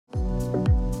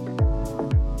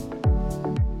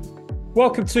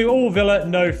Welcome to All Villa,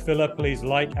 No Filler. Please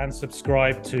like and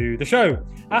subscribe to the show.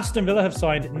 Aston Villa have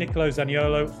signed Nicolò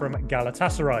Zaniolo from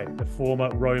Galatasaray. The former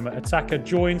Roma attacker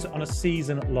joins on a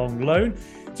season-long loan.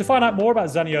 To find out more about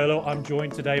Zaniolo, I'm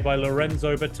joined today by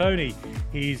Lorenzo Bettoni.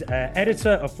 He's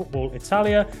editor of Football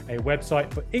Italia, a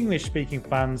website for English-speaking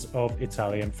fans of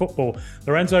Italian football.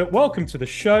 Lorenzo, welcome to the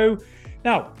show.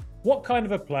 Now, what kind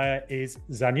of a player is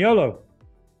Zaniolo?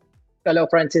 Hello,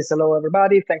 Francis. Hello,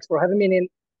 everybody. Thanks for having me in.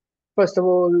 First of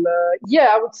all,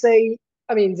 I would say,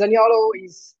 Zaniolo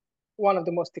is one of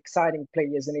the most exciting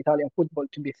players in Italian football,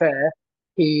 to be fair.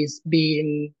 He's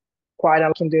been quite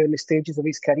unlucky in the early stages of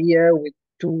his career with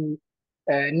two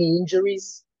knee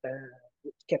injuries,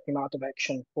 which kept him out of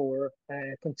action for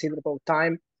a considerable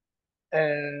time.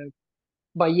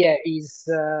 But yeah, he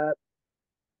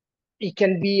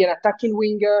can be an attacking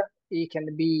winger, he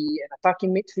can be an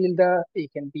attacking midfielder, he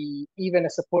can be even a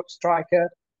support striker.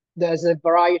 There's a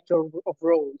variety of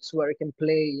roles where he can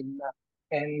play in.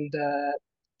 And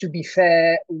to be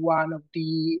fair, one of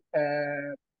the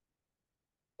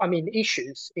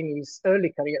issues in his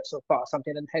early career so far,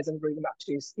 something that hasn't really matched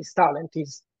his talent,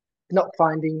 is not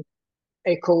finding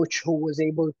a coach who was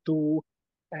able to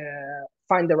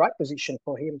find the right position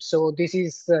for him. So this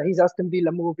is his Aston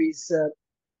Villa move is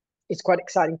quite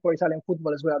exciting for Italian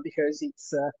football as well, because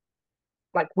it's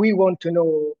like we want to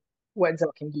know when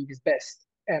Zaniolo can give his best,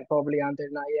 and probably under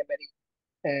Unai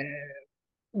Emery.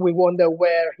 We wonder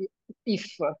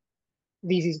if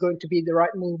this is going to be the right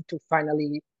move to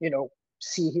finally,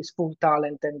 see his full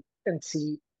talent and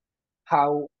see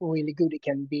how really good he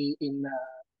can be in.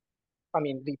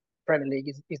 The Premier League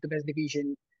is the best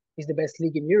division, is the best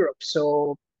league in Europe.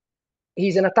 So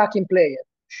he's an attacking player,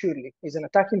 surely. He's an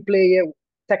attacking player with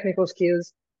technical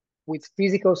skills, with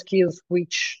physical skills,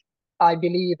 which I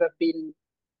believe have been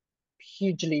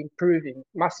hugely improving,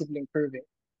 massively improving,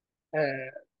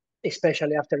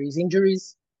 especially after his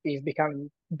injuries. He's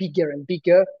becoming bigger and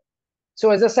bigger.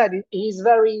 So as I said, he's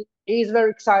very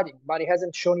exciting, but he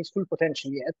hasn't shown his full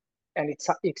potential yet, and it's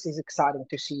exciting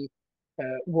to see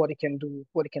what he can do,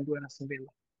 in Aston Villa.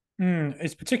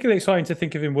 It's particularly exciting to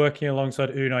think of him working alongside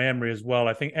Unai Emery as well.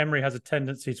 I think Emery has a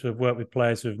tendency to have worked with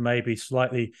players who have maybe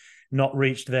slightly not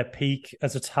reached their peak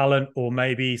as a talent, or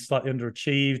maybe slightly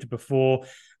underachieved before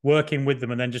working with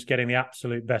them and then just getting the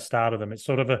absolute best out of them. It's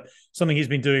sort of something he's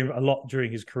been doing a lot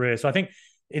during his career. So I think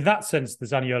in that sense, the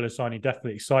Zaniolo signing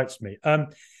definitely excites me.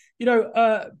 But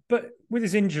with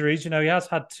his injuries, he has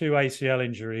had two ACL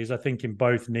injuries, I think in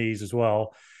both knees as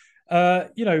well. Do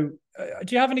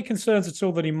you have any concerns at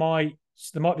all that there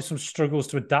might be some struggles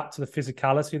to adapt to the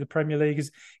physicality of the Premier League?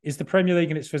 Is the Premier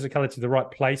League and its physicality the right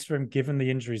place for him, given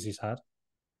the injuries he's had?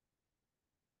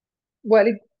 Well,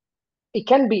 it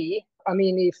can be.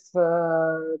 If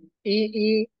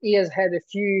he has had a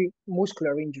few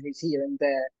muscular injuries here and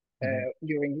there Mm-hmm.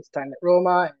 during his time at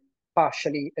Roma, and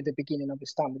partially at the beginning of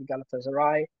his time with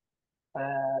Galatasaray.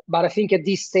 But I think at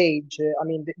this stage,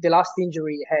 the last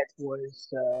injury he had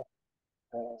was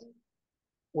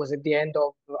at the end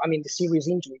of, the serious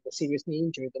injury, the serious knee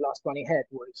injury. The last one he had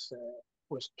was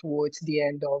towards the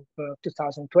end of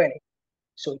 2020.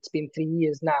 So it's been 3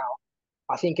 years now.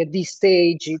 I think at this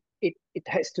stage, it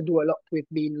has to do a lot with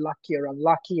being lucky or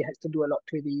unlucky. It has to do a lot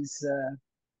with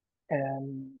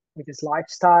his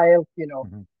lifestyle.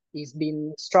 Mm-hmm. He's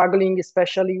been struggling,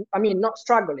 especially. Not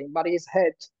struggling, but he's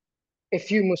had a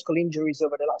few muscle injuries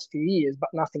over the last few years, but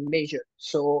nothing major.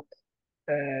 So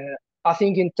I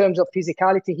think in terms of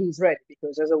physicality, he's ready,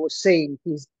 because, as I was saying,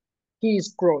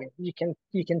 he's growing. You can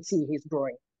see he's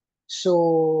growing.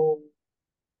 So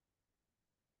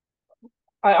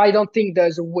I don't think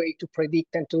there's a way to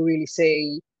predict and to really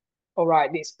say, all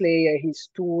right, this player, he's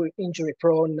too injury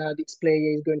prone. This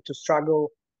player is going to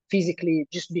struggle physically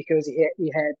just because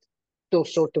he had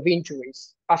those sort of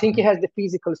injuries. I think he Mm-hmm. has the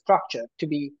physical structure to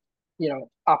be,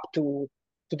 up to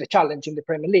the challenge in the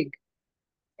Premier League.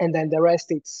 And then the rest,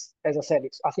 it's, as I said,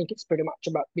 I think it's pretty much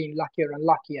about being lucky or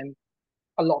unlucky, and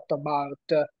a lot about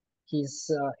his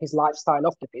lifestyle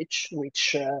off the pitch,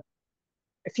 which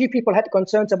a few people had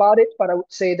concerns about it, but I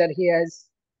would say that he has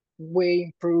way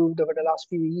improved over the last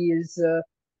few years.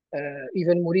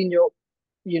 Even Mourinho,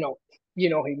 you know,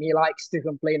 him. He likes to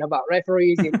complain about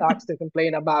referees. He likes to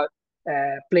complain about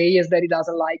players that he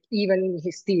doesn't like, even in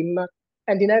his team.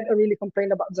 And he never really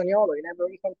complained about Zaniolo. He never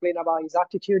really complained about his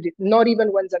attitude. Not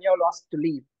even when Zaniolo asked to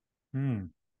leave, Mm.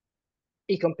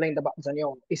 he complained about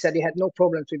Zaniolo. He said he had no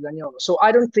problems with Zaniolo. So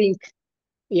I don't think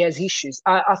he has issues.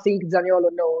 I think Zaniolo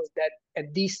knows that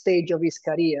at this stage of his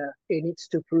career, he needs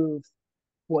to prove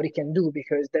what he can do,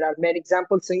 because there are many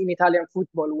examples in Italian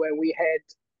football where we had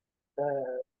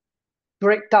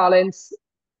great talents,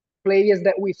 players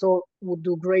that we thought would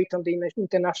do great on the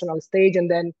international stage, and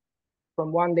then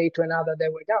from one day to another they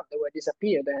were gone, they were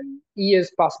disappeared, and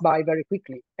years passed by very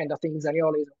quickly. And I think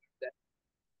Zaniolo is there.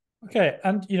 Okay,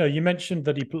 and you mentioned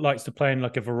that he likes to play in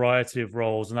like a variety of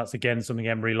roles, and that's again something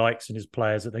Emery likes in his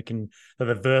players, that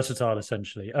they're versatile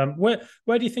essentially.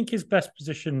 Where do you think his best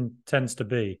position tends to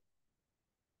be?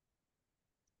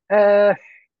 Uh,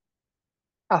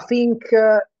 I think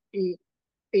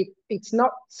it's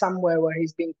not somewhere where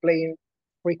he's been playing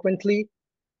frequently,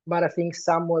 but I think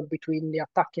somewhere between the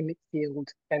attacking midfield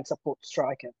and support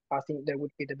striker. I think that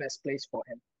would be the best place for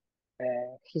him.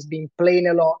 He's been playing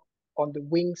a lot on the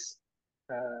wings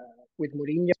with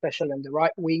Mourinho, especially on the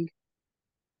right wing.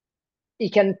 He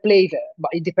can play there,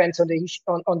 but it depends on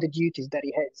the duties that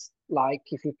he has. Like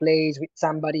if he plays with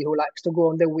somebody who likes to go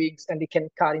on the wings and he can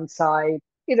cut inside,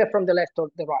 either from the left or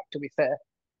the right, to be fair,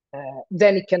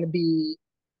 then it can be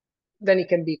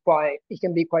quite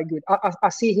good. I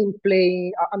see him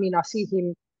playing. I mean, I see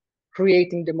him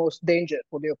creating the most danger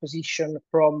for the opposition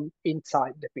from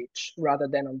inside the pitch rather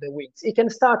than on the wings. He can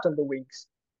start on the wings,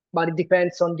 but it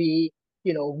depends on the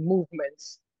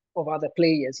movements of other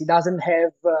players. He doesn't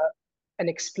have an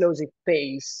explosive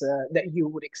pace that you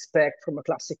would expect from a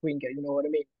classic winger. You know what I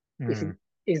mean? If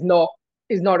he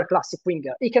is not a classic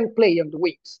winger, he can play on the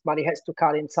wings, but he has to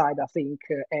cut inside, I think,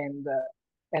 and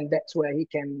that's where he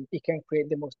can create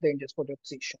the most dangers for the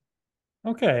opposition.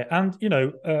 Okay, and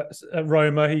at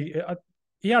Roma,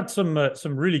 he had some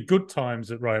really good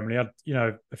times at Roma. He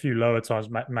had a few lower times,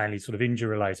 mainly sort of injury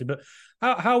related. But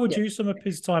how would Yeah. you sum up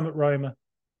his time at Roma?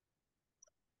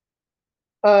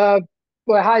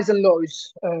 Well, highs and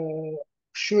lows.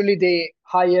 Surely the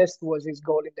highest was his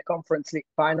goal in the Conference League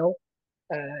final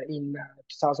in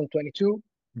 2022.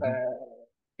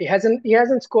 Mm-hmm. He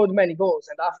hasn't scored many goals,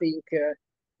 and I think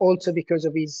also because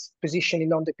of his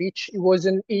positioning on the pitch,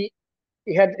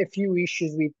 he had a few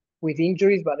issues with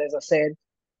injuries. But as I said,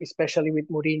 especially with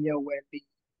Mourinho, when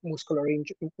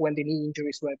the knee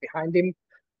injuries were behind him,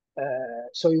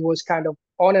 so he was kind of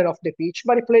on and off the pitch.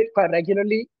 But he played quite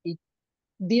regularly. He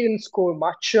didn't score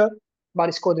much, but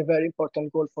he scored a very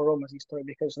important goal for Roma's history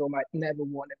because Roma had never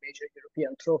won a major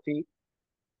European trophy.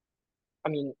 I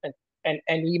mean, and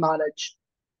he managed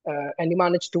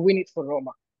to win it for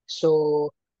Roma.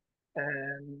 So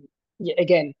yeah,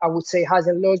 again, I would say highs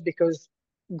and lows because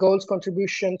goals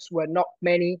contributions were not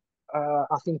many.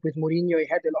 I think with Mourinho, he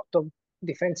had a lot of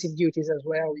defensive duties as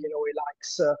well. He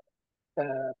likes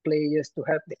players to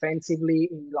help defensively.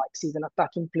 He likes even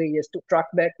attacking players to track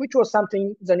back, which was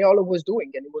something Zaniolo was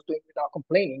doing, and he was doing without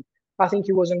complaining. I think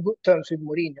he was on good terms with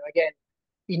Mourinho. Again,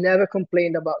 he never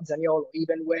complained about Zaniolo,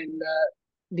 even when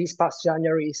this past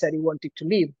January he said he wanted to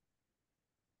leave.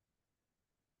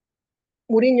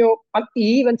 Mourinho,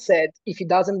 he even said, if he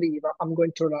doesn't leave, I'm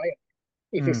going to rely on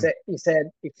him. He said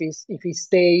if he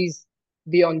stays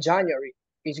beyond January,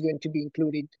 he's going to be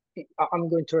included. I'm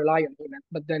going to rely on him.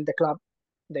 But then the club,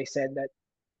 they said that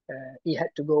he had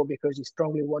to go because he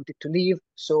strongly wanted to leave.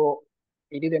 So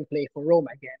he didn't play for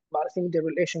Roma again. But I think the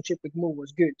relationship with Mu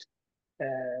was good.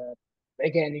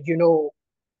 Again,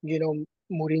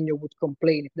 Mourinho would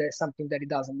complain if there's something that he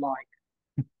doesn't like,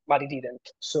 but he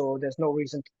didn't. So there's no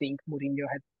reason to think Mourinho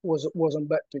was on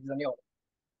bad with Zaniolo.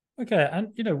 Okay,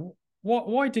 and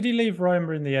why did he leave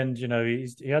Roma in the end?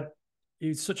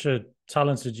 He's such a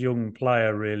talented young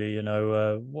player, really.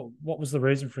 What was the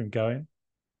reason for him going?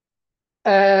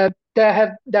 There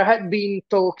had been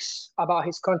talks about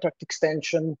his contract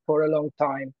extension for a long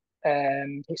time.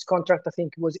 His contract, I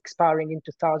think, was expiring in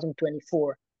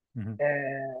 2024,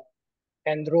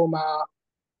 and Roma,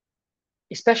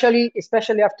 especially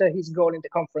after his goal in the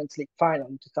Conference League final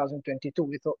in 2022,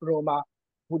 we thought Roma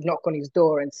would knock on his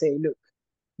door and say, "Look,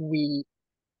 we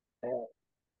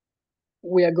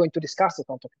are going to discuss the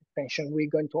contract extension. We're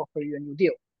going to offer you a new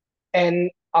deal."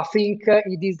 And I think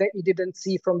he didn't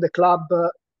see from the club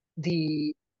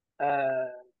the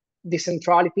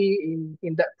centrality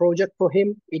in that project for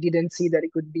him. He didn't see that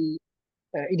it could be.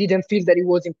 He didn't feel that it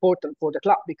was important for the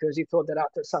club because he thought that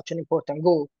after such an important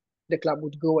goal, the club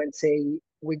would go and say,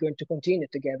 "We're going to continue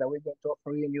together. We're going to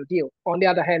offer you a new deal." On the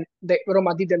other hand,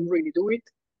 Roma didn't really do it.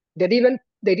 They didn't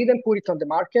put it on the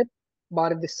market,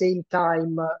 but at the same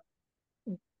time,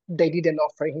 they didn't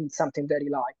offer him something that he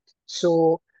liked.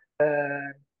 So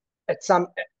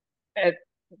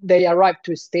they arrived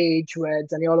to a stage where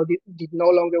Zaniolo did no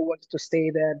longer want to stay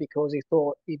there because he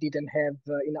thought he didn't have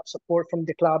enough support from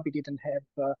the club. He didn't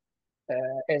have,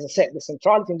 as I said, the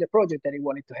centrality in the project that he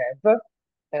wanted to have.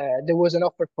 There was an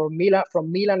offer from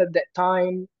Milan at that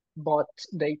time, but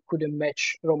they couldn't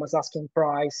match Roma's asking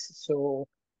price. So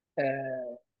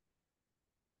Uh,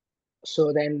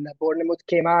 so then Bournemouth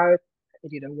came out. He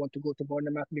didn't want to go to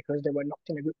Bournemouth because they were not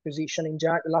in a good position in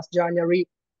last January.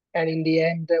 And in the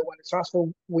end, when the transfer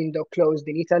window closed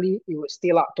in Italy, he was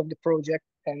still out of the project,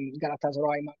 and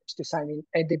Galatasaray managed to sign him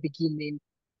at the beginning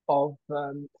of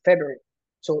February.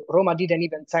 So Roma didn't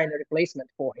even sign a replacement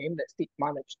for him. They still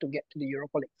managed to get to the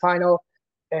Europa League final.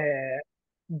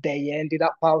 They ended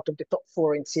up out of the top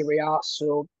four in Serie A.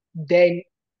 So then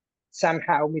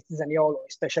somehow with Zaniolo,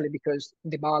 especially because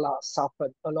Dybala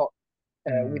suffered a lot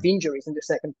with injuries in the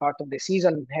second part of the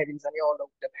season. Having Zaniolo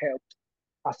would have helped,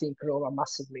 I think, Roma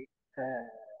massively.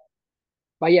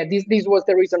 But yeah, this was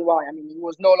the reason why. I mean, he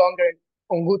was no longer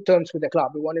on good terms with the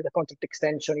club. He wanted a contract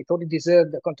extension. He thought he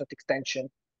deserved the contract extension,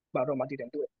 but Roma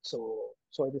didn't do it. So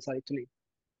he decided to leave.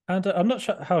 And I'm not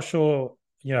sure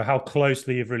how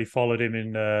closely you've really followed him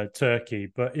in Turkey,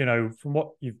 but from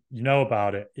what you know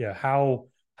about it, yeah, how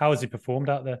has he performed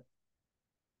out there?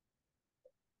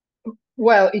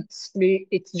 Well, it's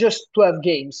just 12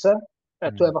 games,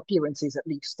 12 appearances at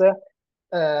least.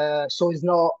 So it's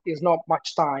not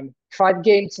much time. 5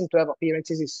 games and 12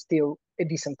 appearances is still a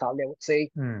decent tally, I would say.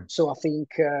 So it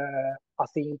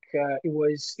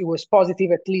was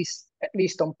positive at least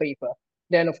on paper.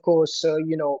 Then of course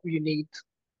you need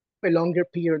a longer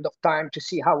period of time to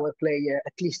see how a player,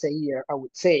 at least a year, I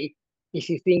would say. If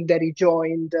you think that he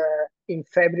joined in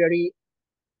February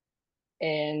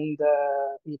and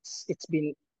it's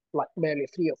been like barely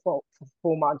 3 or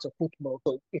 4 months of football,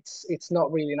 so it's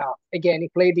not really enough. Again, he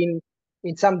played in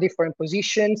some different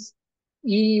positions.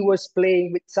 He was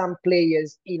playing with some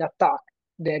players in attack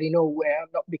that were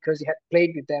not because he had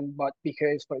played with them, but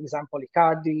because, for example,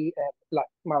 Icardi, like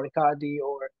Mauricardi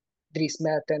or Dries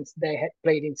Mertens, they had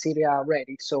played in Syria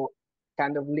already, so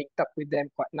kind of linked up with them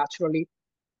quite naturally.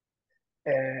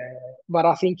 But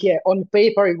I think, yeah, on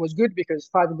paper it was good because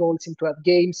 5 goals in 12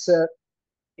 games,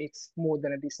 it's more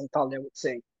than a decent tally, I would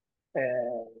say.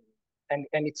 And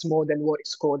it's more than what he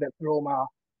scored at Roma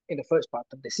in the first part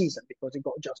of the season because he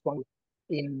got just one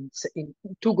in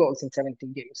 2 goals in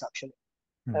 17 games, actually.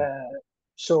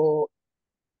 So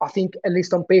I think at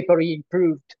least on paper he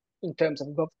improved in terms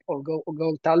of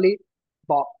goal tally,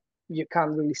 but you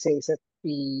can't really say that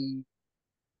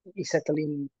he's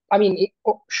settling. I mean,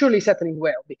 surely settling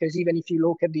well because even if you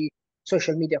look at the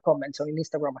social media comments on his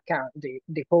Instagram account, the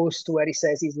post where he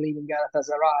says he's leaving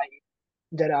Galatasaray,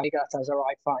 there are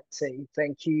Galatasaray fans saying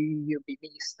thank you, you'll be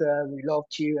missed, we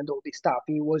loved you, and all this stuff.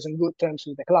 He was on good terms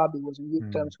with the club, he was on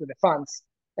good terms with the fans,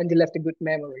 and he left a good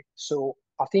memory. So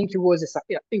I think it was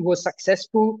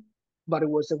successful, but it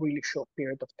was a really short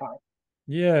period of time.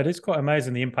 Yeah, it is quite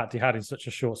amazing the impact he had in such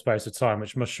a short space of time,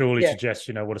 which must surely suggest,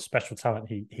 what a special talent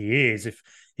he is if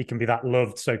he can be that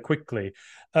loved so quickly.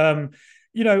 I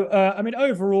mean,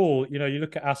 overall, you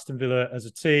look at Aston Villa as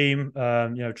a team,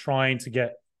 trying to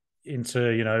get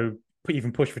into,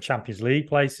 even push for Champions League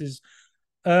places.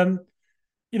 What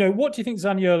do you think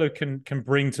Zaniolo can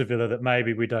bring to Villa that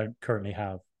maybe we don't currently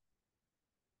have?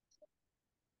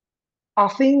 I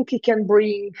think he can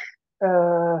bring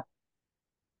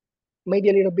maybe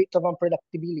a little bit of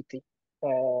unpredictability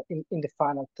in the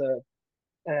final third.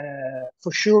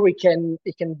 For sure, he can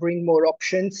bring more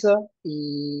options.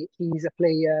 He's a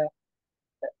player,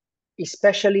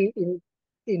 especially in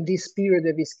this period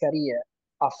of his career.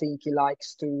 I think he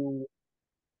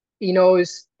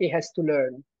knows he has to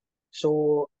learn,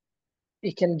 so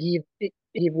he can give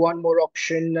one more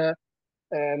option.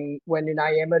 When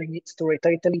Unai Emery needs to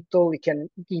rotate a little, he can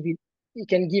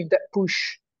give that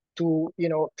push to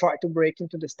try to break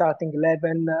into the starting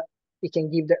 11. He can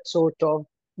give that sort of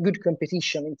good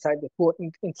competition inside the club,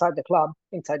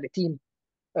 inside the team,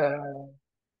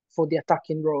 for the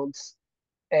attacking roles.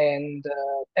 And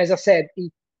as I said,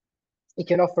 he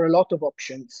can offer a lot of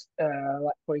options.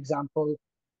 Like for example,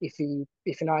 if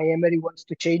Unai Emery wants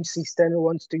to change system, he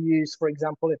wants to use, for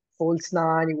example, a false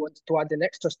nine, he wants to add an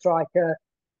extra striker,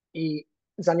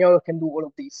 Zaniolo can do all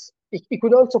of this. He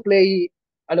could also play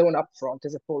alone up front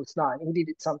as a false nine. He did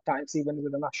it sometimes even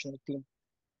with the national team.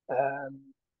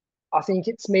 I think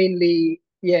it's mainly,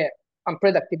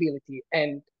 unpredictability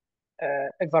and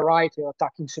a variety of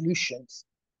attacking solutions.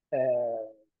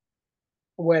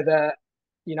 Whether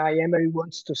Emery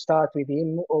wants to start with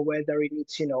him or whether he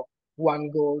needs, one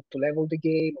goal to level the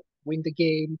game, win the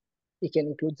game. He can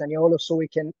include Zaniolo so he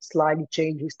can slightly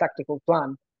change his tactical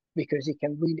plan because he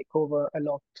can really cover a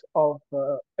lot of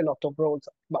roles.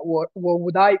 But what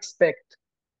would I expect,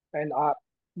 and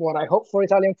what I hope for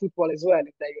Italian football as well,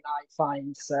 is that Unai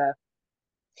finds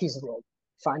his role,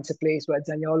 finds a place where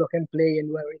Zaniolo can play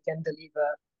and where he can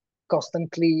deliver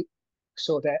constantly,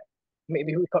 so that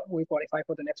maybe we qualify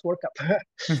for the next World Cup.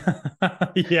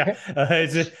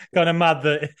 It's kind of mad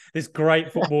that this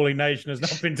great footballing nation has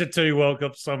not been to 2 World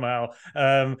Cups somehow.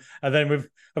 And then we've,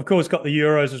 of course, got the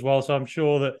Euros as well. So I'm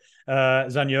sure that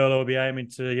Zaniolo will be aiming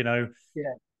to,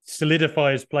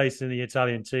 solidify his place in the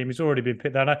Italian team. He's already been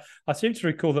picked there. And I seem to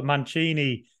recall that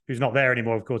Mancini, who's not there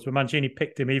anymore, of course, but Mancini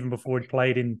picked him even before he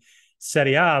played in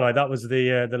Serie A. Like, that was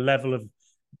the level of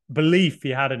belief he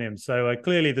had in him. So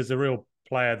clearly there's a real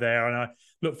player there, and I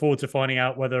look forward to finding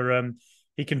out whether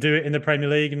he can do it in the Premier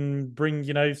League and bring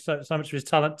so much of his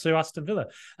talent to Aston Villa.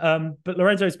 But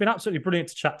Lorenzo, it's been absolutely brilliant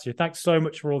to chat to you. Thanks so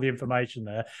much for all the information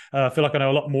there. I feel like I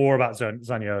know a lot more about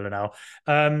Zaniolo now.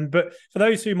 But for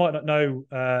those who might not know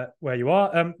where you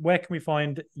are, where can we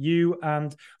find you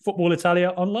and Football Italia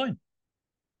online?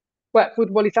 Well,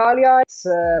 Football Italia, it's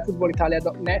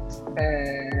footballitalia.net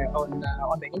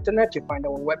on the internet. You find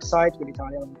our website with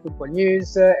Italian football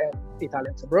news,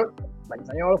 Italians abroad, like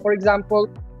Zaniolo, for example.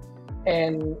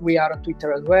 And we are on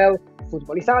Twitter as well,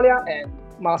 Football Italia, and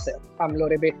myself, I'm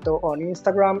Lorebetto on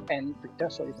Instagram and Twitter,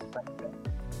 so you can find me there.